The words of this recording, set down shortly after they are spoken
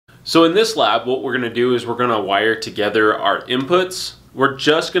So in this lab, what we're going to do is we're going to wire together our inputs. We're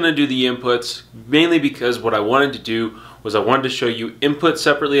just going to do the inputs mainly because what I wanted to do was I wanted to show you inputs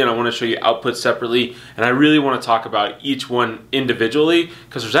separately and I want to show you outputs separately, and I really want to talk about each one individually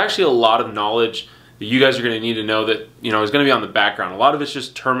because there's actually a lot of knowledge that you guys are going to need to know that is going to be on the background. A lot of it's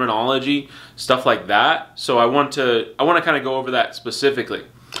just terminology, stuff like that. So I want to kind of go over that specifically.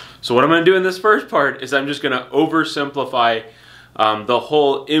 So what I'm going to do in this first part is I'm just going to oversimplify the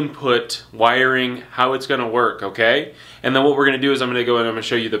whole input wiring, how it's going to work, okay? And then what we're going to do is I'm going to go and I'm going to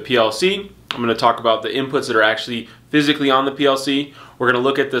show you the PLC. I'm going to talk about the inputs that are actually physically on the PLC. We're going to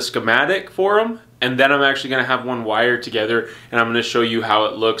look at the schematic for them, and then I'm actually going to have one wired together, and I'm going to show you how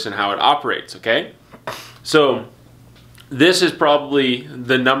it looks and how it operates, okay? So this is probably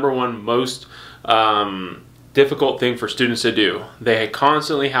the #1 most difficult thing for students to do. They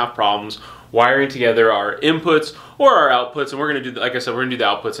constantly have problems wiring together our inputs or our outputs, and we're going to do, like I said, we're going to do the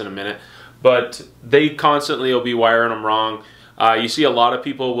outputs in a minute, but they constantly will be wiring them wrong. You see a lot of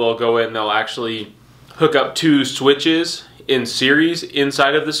people will go in, they'll actually hook up 2 switches in series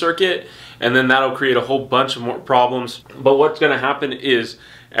inside of the circuit, and then that'll create a whole bunch of more problems. But what's going to happen is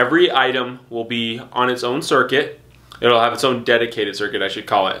every item will be on its own circuit. It'll have its own dedicated circuit, I should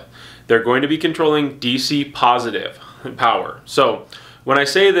call it. They're going to be controlling DC positive power. So when I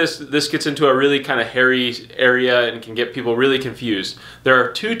say this gets into a really kind of hairy area and can get people really confused. There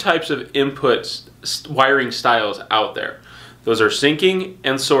are 2 types of inputs wiring styles out there. Those are syncing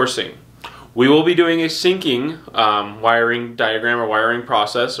and sourcing. We will be doing a syncing wiring diagram or wiring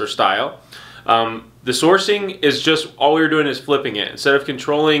process or style. The sourcing is just, all we're doing is flipping it. Instead of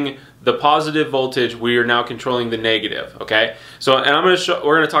controlling the positive voltage, we are now controlling the negative, okay? So, and we're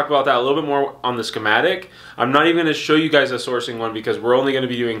going to talk about that a little bit more on the schematic. I'm not even going to show you guys a sourcing one because we're only going to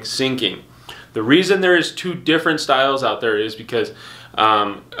be doing syncing. The reason there is 2 different styles out there is because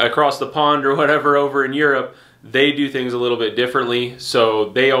across the pond or whatever over in Europe, they do things a little bit differently. So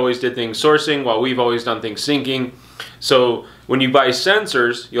they always did things sourcing while we've always done things syncing. So when you buy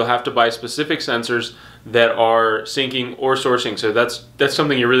sensors, you'll have to buy specific sensors that are syncing or sourcing. So that's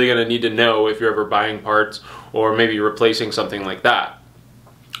something you're really going to need to know if you're ever buying parts or maybe replacing something like that.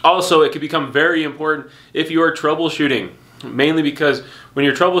 Also, it can become very important if you are troubleshooting, mainly because when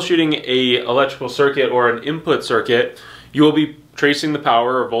you're troubleshooting an electrical circuit or an input circuit, you will be tracing the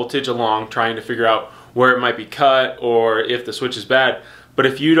power or voltage along, trying to figure out where it might be cut or if the switch is bad. But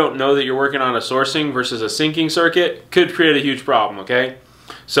if you don't know that you're working on a sourcing versus a syncing circuit, could create a huge problem, okay?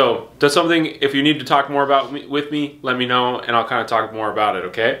 So that's something, if you need to talk more about with me, let me know and I'll kind of talk more about it,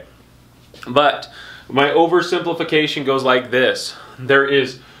 okay? But my oversimplification goes like this. There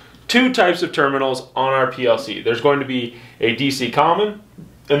is 2 types of terminals on our PLC. There's going to be a DC common,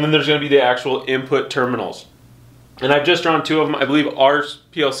 and then there's going to be the actual input terminals. And I've just drawn 2 of them. I believe our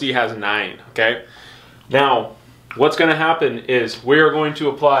PLC has 9, okay? Now, what's going to happen is we are going to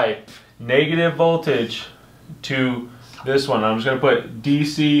apply negative voltage to this one. I'm just going to put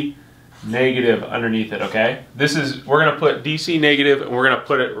DC negative underneath it, okay? We're going to put DC negative and we're going to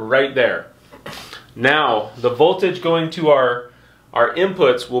put it right there. Now, the voltage going to our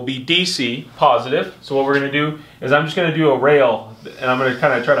inputs will be DC positive. So what we're going to do is I'm just going to do a rail and I'm going to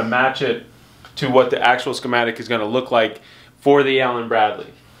kind of try to match it to what the actual schematic is going to look like for the Allen Bradley.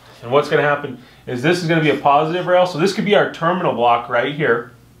 And what's going to happen is this is going to be a positive rail. So this could be our terminal block right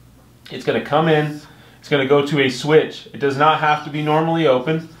here. It's going to come in. It's going to go to a switch. It does not have to be normally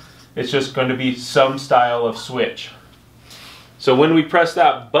open. It's just going to be some style of switch. So when we press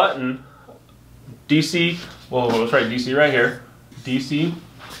that button, DC, well, let's write DC right here. DC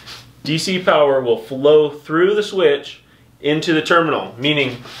power will flow through the switch into the terminal,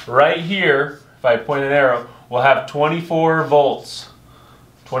 meaning right here, if I point an arrow, we'll have 24 volts.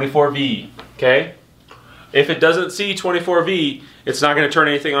 24V, okay? If it doesn't see 24V, it's not going to turn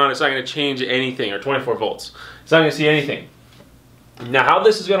anything on, it's not going to change anything, or 24 volts. It's not going to see anything. Now how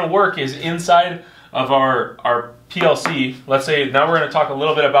this is going to work is inside of our PLC, let's say, now we're going to talk a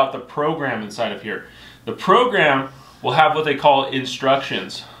little bit about the program inside of here. The program will have what they call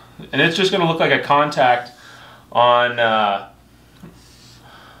instructions, and it's just going to look like a contact on a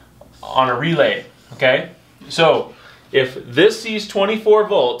relay, okay? So if this sees 24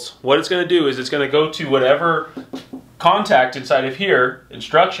 volts, what it's going to do is it's going to go to whatever contact inside of here,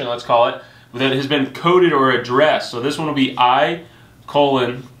 instruction let's call it, that has been coded or addressed. So this one will be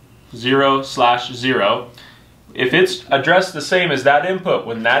I:0/0. If it's addressed the same as that input,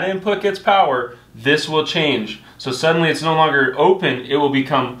 when that input gets power, this will change. So suddenly it's no longer open, it will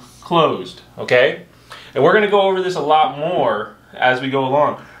become closed, okay? And we're going to go over this a lot more as we go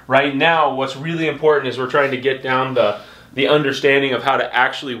along. Right now, what's really important is we're trying to get down the the understanding of how to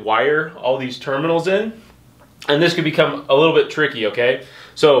actually wire all these terminals in. And this could become a little bit tricky, okay?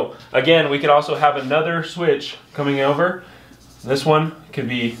 So again, we could also have another switch coming over. This one could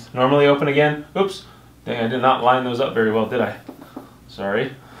be normally open again. Oops, dang, I did not line those up very well, did I?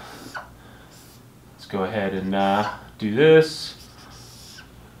 Sorry. Let's go ahead and do this.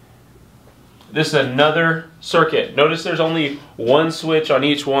 This is another circuit. Notice there's only one switch on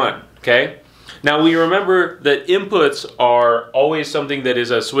each one, okay? Now we remember that inputs are always something that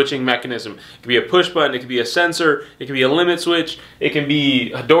is a switching mechanism. It could be a push button, it could be a sensor, it could be a limit switch, it can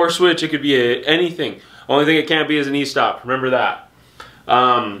be a door switch, it could be anything. Only thing it can't be is an e-stop, remember that.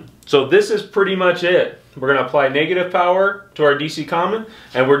 So this is pretty much it. We're going to apply negative power to our DC common,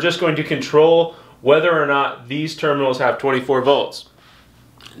 and we're just going to control whether or not these terminals have 24 volts.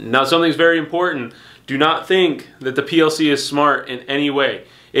 Now something's very important. Do not think that the PLC is smart in any way.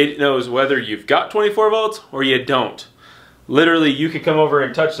 It knows whether you've got 24 volts or you don't. Literally, you could come over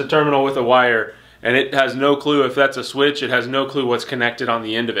and touch the terminal with a wire and it has no clue if that's a switch. It has no clue what's connected on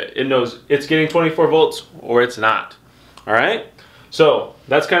the end of it. It knows it's getting 24 volts or it's not. All right? So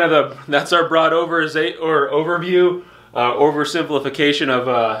that's kind of that's our broad overview, oversimplification of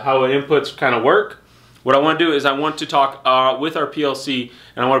how inputs kind of work. What I want to do is I want to talk with our PLC,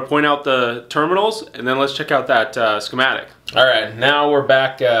 and I want to point out the terminals, and then let's check out that schematic. All right, now we're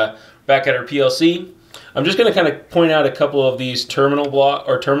back at our PLC. I'm just going to kind of point out a couple of these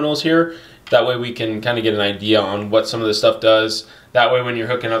terminals here. That way we can kind of get an idea on what some of this stuff does. That way when you're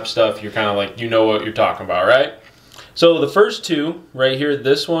hooking up stuff, you're kind of like, you know what you're talking about, right? So the first two right here,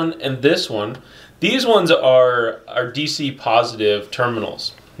 this one and this one, these ones are DC positive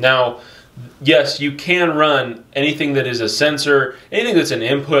terminals. Now, yes, you can run anything that is a sensor, anything that's an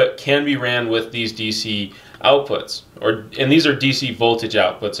input can be ran with these DC outputs. And these are DC voltage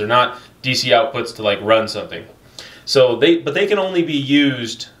outputs. They're not DC outputs to like run something. So but they can only be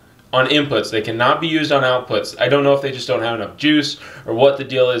used on inputs. They cannot be used on outputs. I don't know if they just don't have enough juice or what the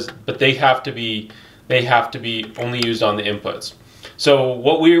deal is, but they have to be only used on the inputs. So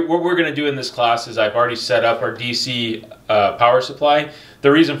what we're going to do in this class is I've already set up our DC power supply.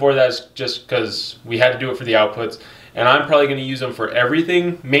 The reason for that is just because we had to do it for the outputs, and I'm probably going to use them for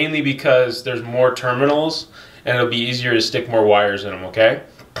everything, mainly because there's more terminals and it'll be easier to stick more wires in them, okay?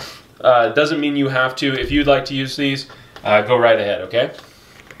 It doesn't mean you have to. If you'd like to use these, go right ahead, okay?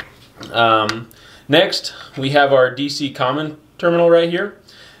 Next, we have our DC common terminal right here.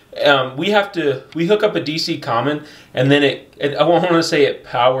 We hook up a DC common, and then I won't want to say it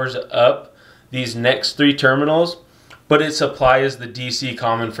powers up these next three terminals, but it supplies the DC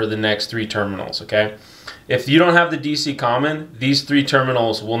common for the next three terminals, okay? If you don't have the DC common, these three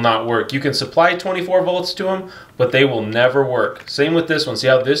terminals will not work. You can supply 24 volts to them, but they will never work. Same with this one. See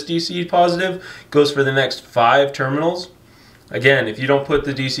how this DC positive goes for the next 5 terminals? Again, if you don't put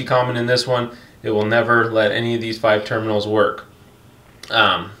the DC common in this one, it will never let any of these 5 terminals work.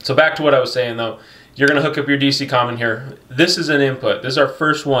 So back to what I was saying though, you're going to hook up your DC common here. This is an input. This is our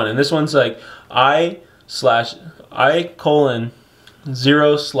first one, and this one's like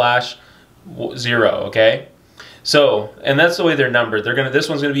I:0/0, okay? So, and that's the way they're numbered. This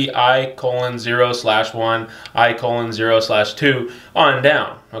one's going to be I:0/1, I:0/2 on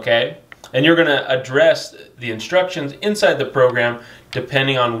down, okay? And you're going to address the instructions inside the program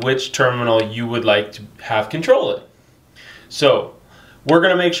depending on which terminal you would like to have control it. So, we're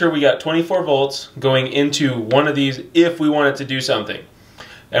going to make sure we got 24 volts going into one of these if we want it to do something.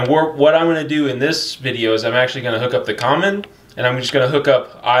 And what I'm going to do in this video is I'm actually going to hook up the common, and I'm just going to hook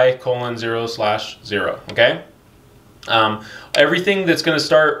up I:0/0, okay? Everything that's going to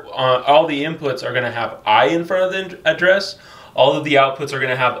start, all the inputs are going to have I in front of the address. All of the outputs are going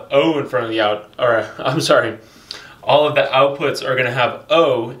to have O in front of all of the outputs are going to have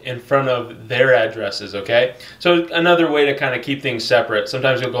O in front of their addresses, okay? So another way to kind of keep things separate.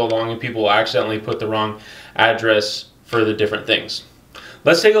 Sometimes you'll go along and people will accidentally put the wrong address for the different things.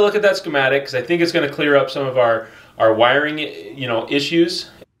 Let's take a look at that schematic, because I think it's going to clear up some of our wiring, issues.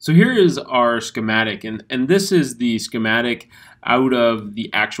 So here is our schematic, and this is the schematic out of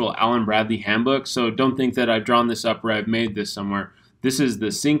the actual Allen Bradley handbook. So don't think that I've drawn this up or I've made this somewhere. This is the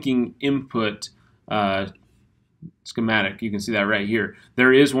syncing input schematic. You can see that right here.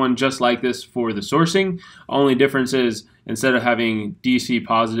 There is one just like this for the sourcing. Only difference is instead of having DC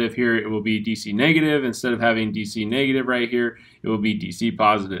positive here, it will be DC negative. Instead of having DC negative right here, it will be DC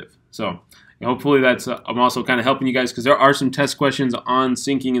positive. So hopefully that's, I'm also kind of helping you guys, because there are some test questions on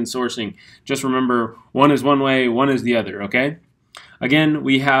syncing and sourcing. Just remember, one is one way, one is the other, okay? Again,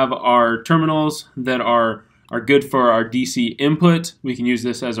 we have our terminals that are are good for our DC input. We can use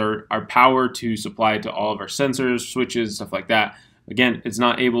this as our power to supply to all of our sensors, switches, stuff like that. Again, it's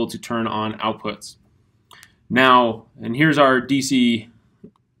not able to turn on outputs. Now, and here's our DC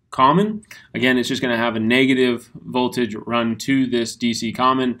common. Again, it's just going to have a negative voltage run to this DC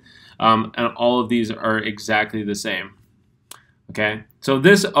common, and all of these are exactly the same. Okay, so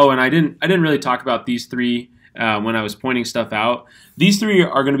this, oh, and I didn't really talk about these three when I was pointing stuff out. These three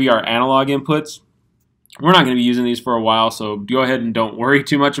are going to be our analog inputs. We're not going to be using these for a while, so go ahead and don't worry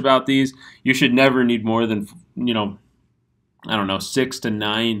too much about these. You should never need more than, you know, I don't know, 6 to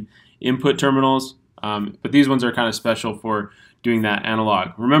 9 input terminals. But these ones are kind of special for doing that analog.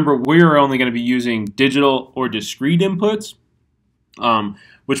 Remember, we are only going to be using digital or discrete inputs,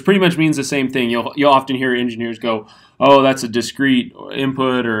 which pretty much means the same thing. You'll often hear engineers go, "Oh, that's a discrete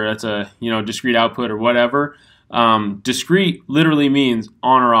input," or "That's a discrete output," or whatever. Discrete literally means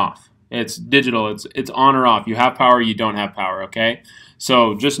on or off. It's digital. It's on or off. You have power. You don't have power. Okay.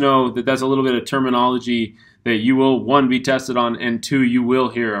 So just know that that's a little bit of terminology that you will, 1, be tested on, and 2, you will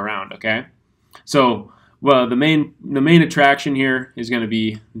hear around. Okay. So, well, the main attraction here is going to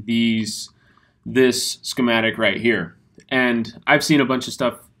be this schematic right here. And I've seen a bunch of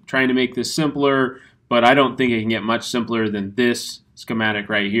stuff trying to make this simpler, but I don't think it can get much simpler than this schematic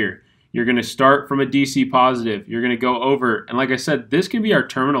right here. You're going to start from a DC positive. You're going to go over, and like I said, this can be our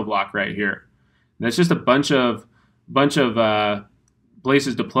terminal block right here. That's just a bunch of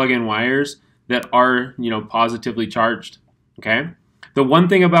places to plug in wires that are, positively charged. Okay. The one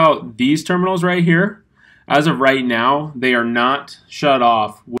thing about these terminals right here, as of right now, they are not shut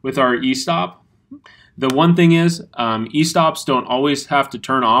off with our e-stop. The one thing is, e-stops don't always have to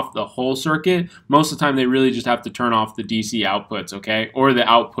turn off the whole circuit. Most of the time, they really just have to turn off the DC outputs, okay? Or the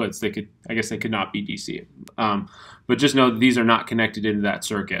outputs, I guess they could not be DC. But just know that these are not connected into that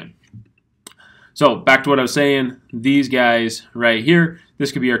circuit. So back to what I was saying, these guys right here,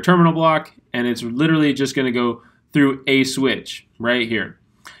 this could be our terminal block, and it's literally just going to go through a switch right here.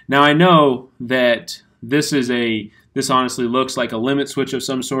 Now I know that this honestly looks like a limit switch of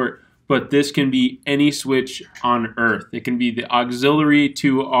some sort, but this can be any switch on earth. It can be the auxiliary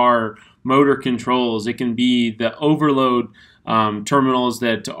to our motor controls. It can be the overload terminals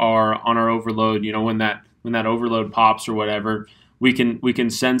that are on our overload. When that overload pops or whatever, we can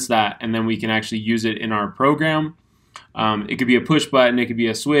sense that, and then we can actually use it in our program. It could be a push button. It could be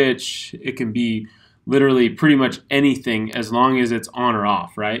a switch. It can be literally pretty much anything as long as it's on or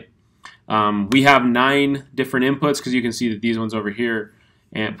off, right? We have 9 different inputs because you can see that these ones over here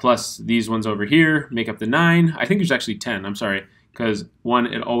and plus these ones over here make up the 9. I think there's actually 10. I'm sorry, because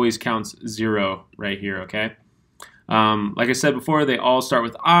 1, it always counts 0 right here, okay? Like I said before, they all start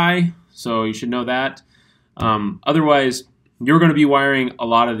with I, so you should know that. Otherwise, you're going to be wiring a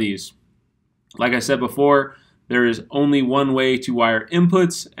lot of these. Like I said before, there is only one way to wire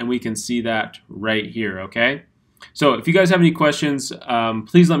inputs, and we can see that right here, okay? So if you guys have any questions,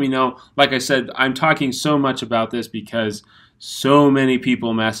 please let me know. Like I said, I'm talking so much about this because so many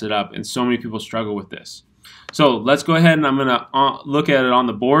people mess it up and so many people struggle with this. So let's go ahead and I'm going to look at it on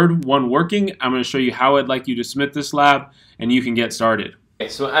the board, one working. I'm going to show you how I'd like you to submit this lab, and you can get started. Okay,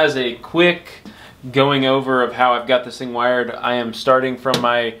 so as a quick going over of how I've got this thing wired, I am starting from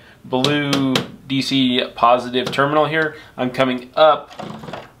my blue DC positive terminal here. I'm going up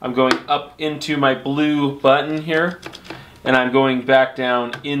into my blue button here, and I'm going back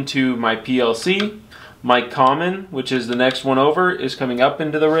down into my PLC. My common, which is the next one over, is coming up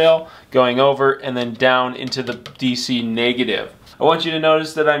into the rail, going over, and then down into the DC negative. I want you to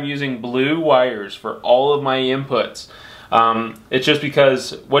notice that I'm using blue wires for all of my inputs. It's just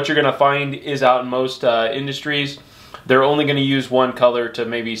because what you're going to find is out in most industries, they're only going to use one color to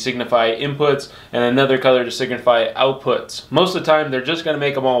maybe signify inputs and another color to signify outputs. Most of the time, they're just going to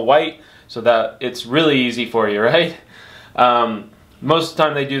make them all white so that it's really easy for you, right? Most of the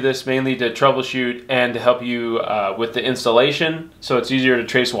time they do this mainly to troubleshoot and to help you with the installation, so it's easier to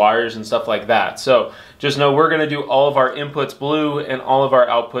trace wires and stuff like that. So just know we're going to do all of our inputs blue and all of our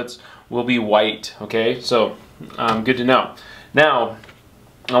outputs will be white, okay? So good to know. Now,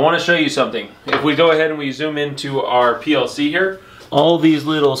 I want to show you something. If we go ahead and we zoom into our PLC here, all these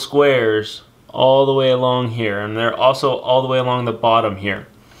little squares all the way along here, and they're also all the way along the bottom here.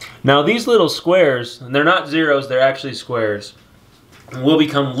 Now these little squares, and they're not zeros, they're actually squares, will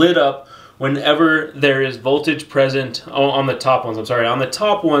become lit up whenever there is voltage present on the top ones. I'm sorry, on the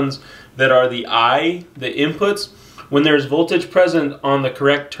top ones that are the inputs, when there's voltage present on the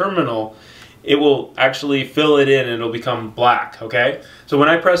correct terminal, it will actually fill it in and it'll become black, okay? So when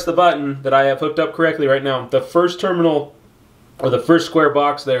I press the button that I have hooked up correctly right now, the first terminal or the first square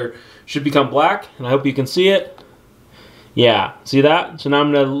box there should become black, and I hope you can see it. Yeah, see that? So now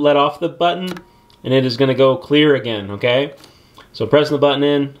I'm going to let off the button, and it is going to go clear again, okay? So pressing the button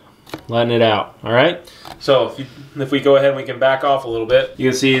in, letting it out, all right? So if we go ahead and we can back off a little bit, you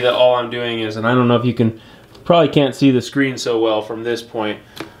can see that all I'm doing is, and I don't know if you can, probably can't see the screen so well from this point,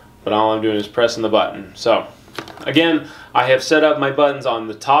 but all I'm doing is pressing the button. So again, I have set up my buttons on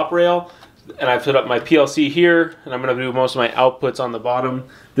the top rail, and I've set up my PLC here, and I'm going to do most of my outputs on the bottom.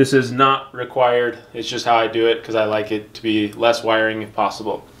 This is not required, it's just how I do it because I like it to be less wiring if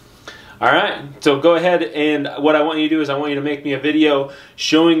possible. Alright, so go ahead, and what I want you to do is I want you to make me a video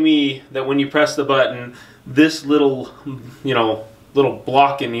showing me that when you press the button, this little, little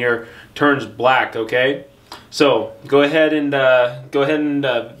block in here turns black, okay? So go ahead and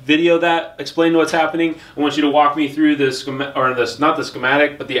video that, explain what's happening. I want you to walk me through this, or this, not the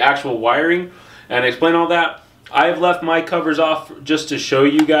schematic, but the actual wiring, and explain all that. I've left my covers off just to show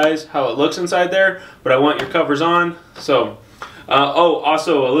you guys how it looks inside there, but I want your covers on. So, oh,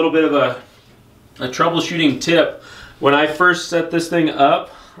 also a little bit of a troubleshooting tip. When I first set this thing up,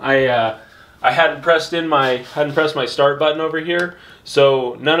 I hadn't pressed my start button over here,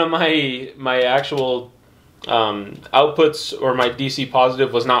 so none of my actual outputs or my DC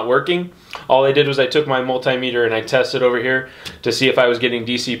positive was not working. All I did was I took my multimeter and I tested over here to see if I was getting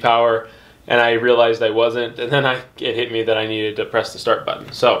DC power, and I realized I wasn't, and then it hit me that I needed to press the start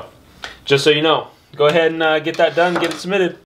button. So just so you know, go ahead and get that done, get it submitted.